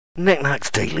Knick-Knack's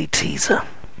Daily Teaser.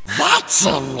 That's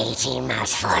a meaty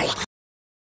mouthful.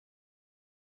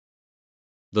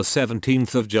 The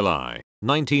 17th of July,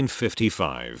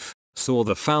 1955, saw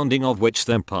the founding of which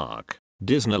theme park?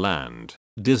 Disneyland,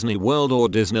 Disney World or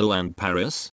Disneyland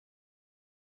Paris?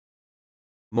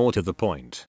 More to the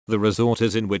point, the resort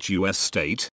is in which US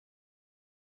state?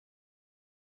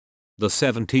 The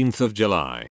 17th of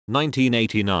July,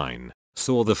 1989,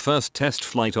 saw the first test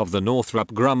flight of the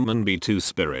Northrop Grumman B-2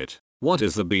 Spirit. What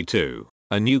is the B-2?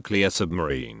 A nuclear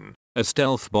submarine, a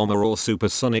stealth bomber or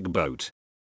supersonic boat?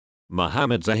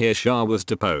 Mohammad Zahir Shah was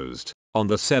deposed on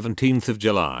the 17th of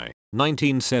July,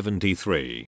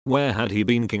 1973. Where had he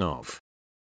been king of?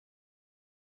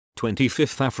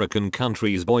 25 African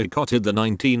countries boycotted the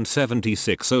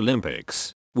 1976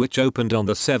 Olympics, which opened on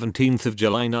the 17th of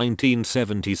July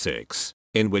 1976.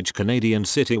 In which Canadian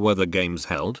city were the games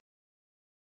held?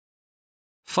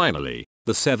 Finally,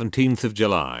 the 17th of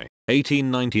July,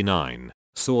 1899,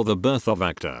 saw the birth of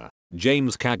actor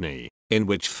James Cagney. In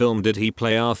which film did he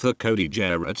play Arthur Cody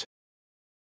Jarrett?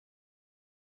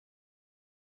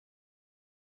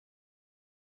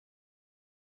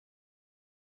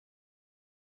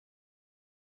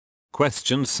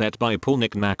 Questions set by Paul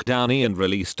Knick-Knack Downey and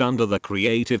released under the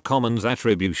Creative Commons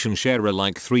Attribution Share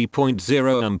Alike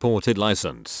 3.0 imported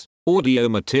license. Audio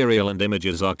material and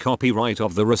images are copyright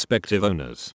of the respective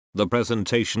owners. The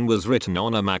presentation was written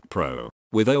on a Mac Pro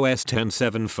with OS X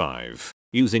 7.5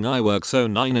 using iWorks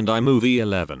 09 and iMovie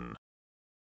 11.